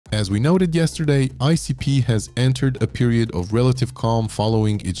As we noted yesterday, ICP has entered a period of relative calm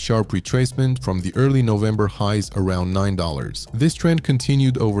following its sharp retracement from the early November highs around $9. This trend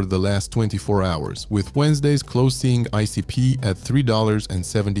continued over the last 24 hours, with Wednesday's close seeing ICP at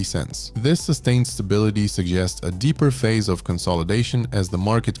 $3.70. This sustained stability suggests a deeper phase of consolidation as the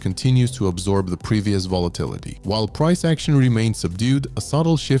market continues to absorb the previous volatility. While price action remains subdued, a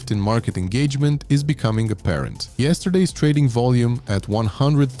subtle shift in market engagement is becoming apparent. Yesterday's trading volume at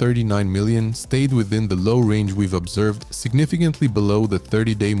 139 million stayed within the low range we've observed, significantly below the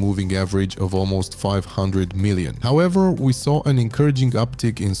 30-day moving average of almost 500 million. However, we saw an encouraging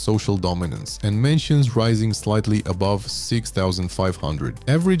uptick in social dominance and mentions rising slightly above 6,500.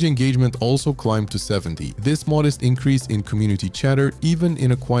 Average engagement also climbed to 70. This modest increase in community chatter, even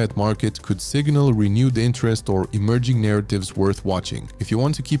in a quiet market, could signal renewed interest or emerging narratives worth watching. If you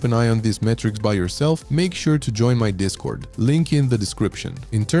want to keep an eye on these metrics by yourself, make sure to join my Discord, link in the description.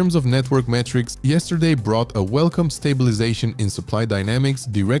 In terms of network metrics, yesterday brought a welcome stabilization in supply dynamics,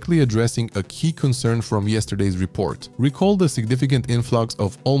 directly addressing a key concern from yesterday's report. Recall the significant influx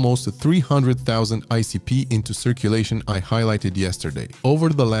of almost 300,000 ICP into circulation I highlighted yesterday. Over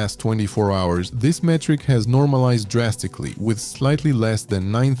the last 24 hours, this metric has normalized drastically, with slightly less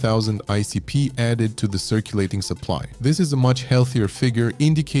than 9,000 ICP added to the circulating supply. This is a much healthier figure,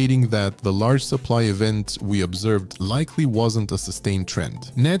 indicating that the large supply event we observed likely wasn't a sustained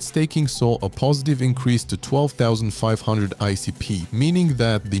trend. Net staking saw a positive increase to 12,500 ICP, meaning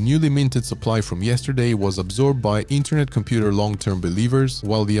that the newly minted supply from yesterday was absorbed by Internet Computer long-term believers.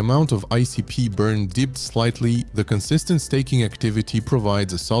 While the amount of ICP burn dipped slightly, the consistent staking activity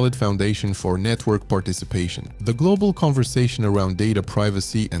provides a solid foundation for network participation. The global conversation around data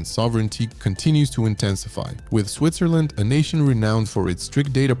privacy and sovereignty continues to intensify, with Switzerland, a nation renowned for its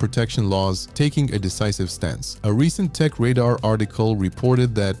strict data protection laws, taking a decisive stance. A recent Tech Radar article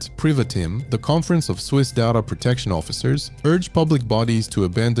reported that Privatim, the Conference of Swiss Data Protection Officers, urged public bodies to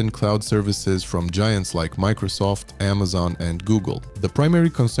abandon cloud services from giants like Microsoft, Amazon, and Google. The primary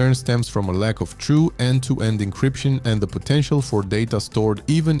concern stems from a lack of true end-to-end encryption and the potential for data stored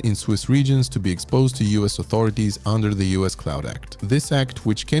even in Swiss regions to be exposed to US authorities under the US Cloud Act. This act,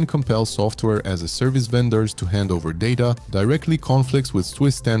 which can compel software as a service vendors to hand over data, directly conflicts with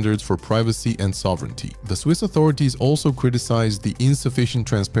Swiss standards for privacy and sovereignty. The Swiss authorities also criticized the insufficient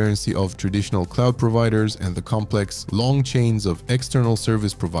transparency of traditional cloud providers and the complex, long chains of external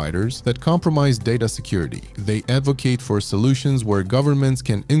service providers that compromise data security. They advocate for solutions where governments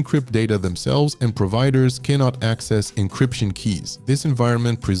can encrypt data themselves and providers cannot access encryption keys. This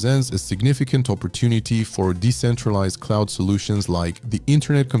environment presents a significant opportunity for decentralized cloud solutions like the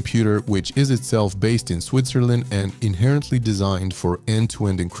Internet Computer, which is itself based in Switzerland and inherently designed for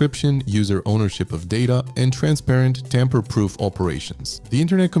end-to-end encryption, user ownership of data, and transparent, tamper-proof operations. The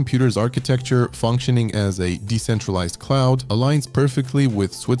Internet Computer's architecture, functioning as a decentralized cloud, aligns perfectly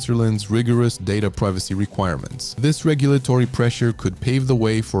with Switzerland's rigorous data privacy requirements. This regulatory pressure could pave the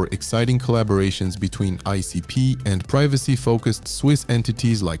way for exciting collaborations between ICP and privacy-focused Swiss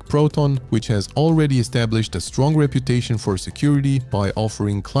entities like Proton, which has already established a strong reputation for security by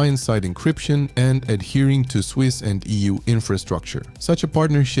offering client-side encryption and adhering to Swiss and EU infrastructure. Such a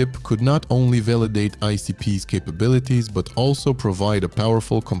partnership could not only validate ICP's capabilities but also provide a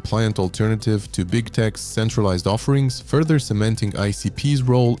powerful, compliant alternative to big tech's centralized offerings, further cementing ICP's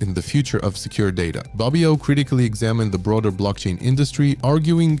role in the future of secure data. Bobby O critically examined the broader blockchain industry,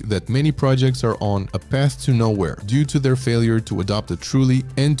 arguing that many projects are on a path to nowhere due to their failure to adopt a truly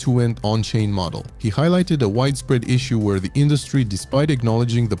end-to-end on-chain model. He highlighted a widespread issue where the industry, despite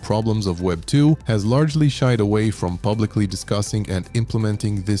acknowledging the problems of Web 2, has largely shied away from publicly discussing and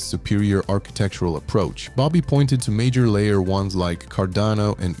implementing this superior architectural approach. Bobby pointed to major layer 1s like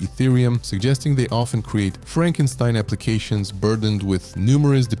Cardano and Ethereum, suggesting they often create Frankenstein applications burdened with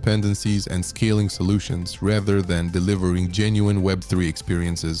numerous dependencies and scaling solutions rather than delivering genuine Web3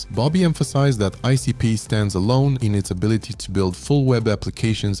 experiences. Bobby emphasized that ICP stands alone in its ability to build full web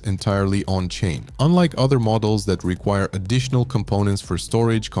applications entirely on-chain. Unlike other models that require additional components for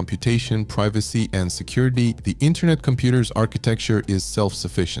storage, computation, privacy, and security, the Internet Computer's architecture is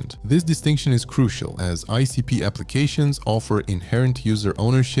self-sufficient. This distinction is crucial as ICP applications offer inherent user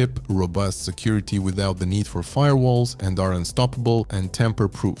ownership, robust security without the need for firewalls, and are unstoppable and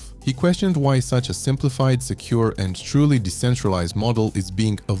tamper-proof. He questioned why such a simplified, secure, and truly decentralized model is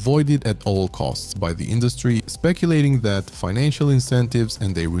being avoided at all costs by the industry, speculating that financial incentives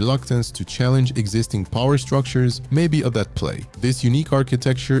and a reluctance to challenge existing power structures may be at play. This unique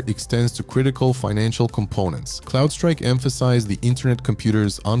architecture extends to critical financial components. CloudStrike emphasized the Internet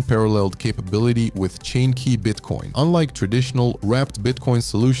Computer's unparalleled capability with chain key Bitcoin. Unlike traditional wrapped Bitcoin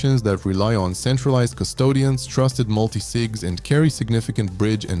solutions that rely on centralized custodians, trusted multi-sigs, and carry significant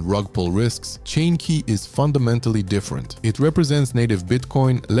bridge and rug pull risks, ChainKey is fundamentally different. It represents native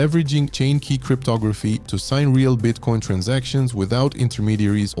Bitcoin, leveraging chain key cryptography to sign real Bitcoin transactions without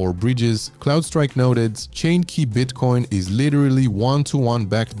intermediaries or bridges. CloudStrike noted, ChainKey Bitcoin is literally one-to-one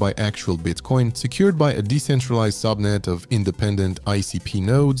backed by actual Bitcoin, secured by a decentralized subnet of independent ICP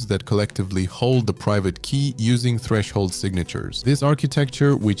nodes that collectively hold the private key using threshold signatures. This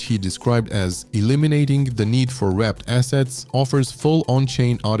architecture, which he described as eliminating the need for wrapped assets, offers full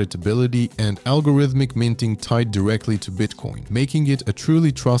on-chain auditability and algorithmic minting tied directly to Bitcoin, making it a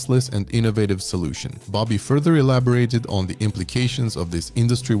truly trustless and innovative solution. Bobby further elaborated on the implications of this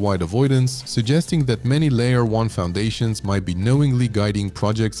industry-wide avoidance, suggesting that many Layer 1 foundations might be knowingly guiding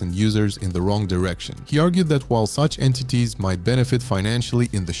projects and users in the wrong direction. He argued that while such entities might benefit financially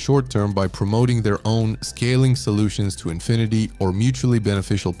in the short term by promoting their own scaling solutions to infinity or mutually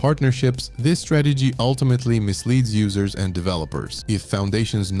beneficial partnerships, this strategy ultimately misleads users and developers. If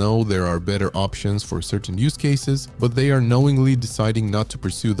foundations know there are better options for certain use cases, but they are knowingly deciding not to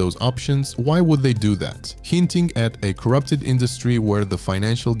pursue those options, why would they do that? Hinting at a corrupted industry where the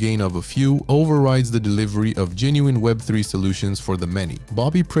financial gain of a few overrides the delivery of genuine Web3 solutions for the many.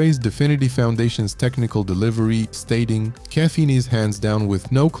 Bobby praised Dfinity Foundation's technical delivery, stating, "Caffeine is hands down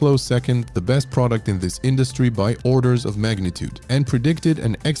with no close second the best product in this industry by orders of magnitude," and predicted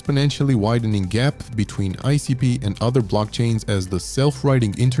an exponentially widening gap between ICP and other blockchains as the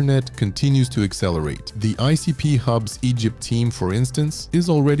self-writing internet continues to accelerate. The ICP Hub's Egypt team, for instance, is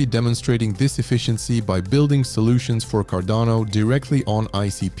already demonstrating this efficiency by building solutions for Cardano directly on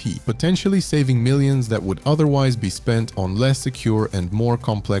ICP, potentially saving millions that would otherwise be spent on less secure and more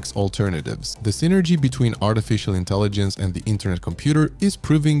complex alternatives. The synergy between artificial intelligence and the internet computer is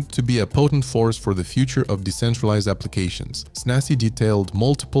proving to be a potent force for the future of decentralized applications. Snassi detailed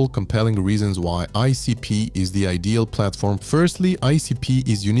multiple compelling reasons why ICP is the ideal platform. Firstly, ICP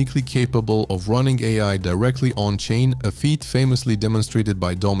is uniquely capable of running AI directly on-chain, a feat famously demonstrated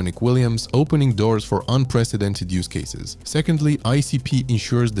by Dominic Williams, opening doors for unprecedented use cases. Secondly, ICP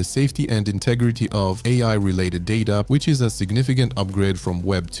ensures the safety and integrity of AI-related data, which is a significant upgrade from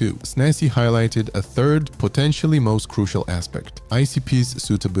Web 2. Snassi highlighted a third, potentially most crucial aspect: ICP's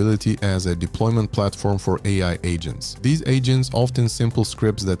suitability as a deployment platform for AI agents. These agents, often simple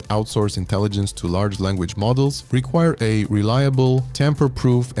scripts that outsource intelligence to large language models, require a reliable,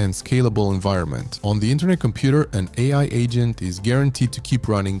 tamper-proof, and scalable environment. On the internet computer, an AI agent is guaranteed to keep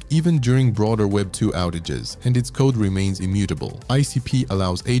running even during broader Web 2 outages, and its code remains immutable. ICP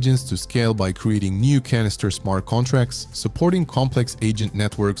allows agents to scale by creating new canister smart contracts, supporting complex agent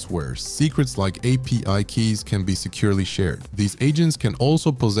networks where secrets like API keys can be securely shared. These agents can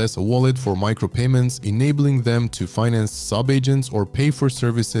also possess a wallet for micropayments, enabling them to finance sub-agents or pay for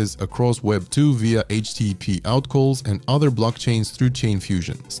services across Web 2 via HTTP outcalls and other blockchains through chain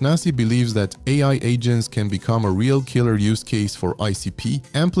fusion. Snassi believes that AI agents can become a real killer use case for ICP,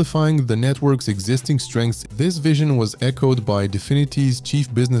 amplifying the network's existing strengths. This vision was echoed by Dfinity's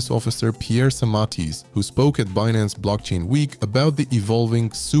Chief Business Officer Pierre Samatis, who spoke at Binance Blockchain Week about the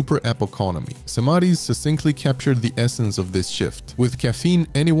evolving super app economy. Samatis succinctly captured the essence of this shift. With Caffeine,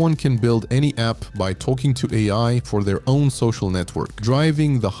 anyone can build any app by talking to AI for their own social network,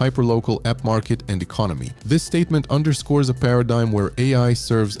 driving the hyperlocal app market and economy. This statement underscores a paradigm where AI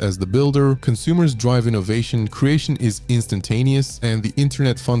serves as the builder, consumers drive innovation, creation is instantaneous, and the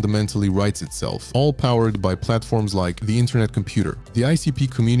internet fundamentally writes itself, all powered by platforms like the internet computer. The ICP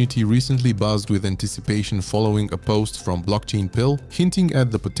community recently buzzed with anticipation following a post from Blockchain Pill, hinting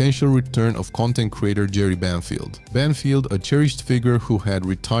at the potential return of content creator Jerry Banfield. Banfield, a cherished figure who had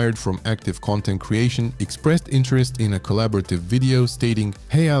retired from active content creation, expressed interest in a collaborative video, stating,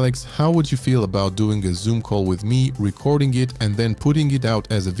 "Hey Alex, how would you feel about doing a Zoom call with me, recording it, and then putting it out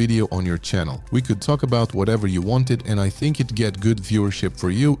as a video on your channel? We could talk about whatever you wanted, and I think it'd get good viewership for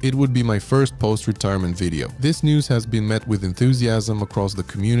you. It would be my first post-retirement video." This news has been met with enthusiasm across the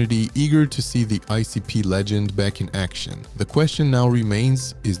community, eager to see the ICP legend back in action. The question now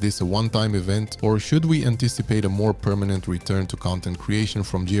remains, is this a one-time event, or should we anticipate a more permanent return to content creation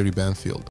from Jerry Banfield?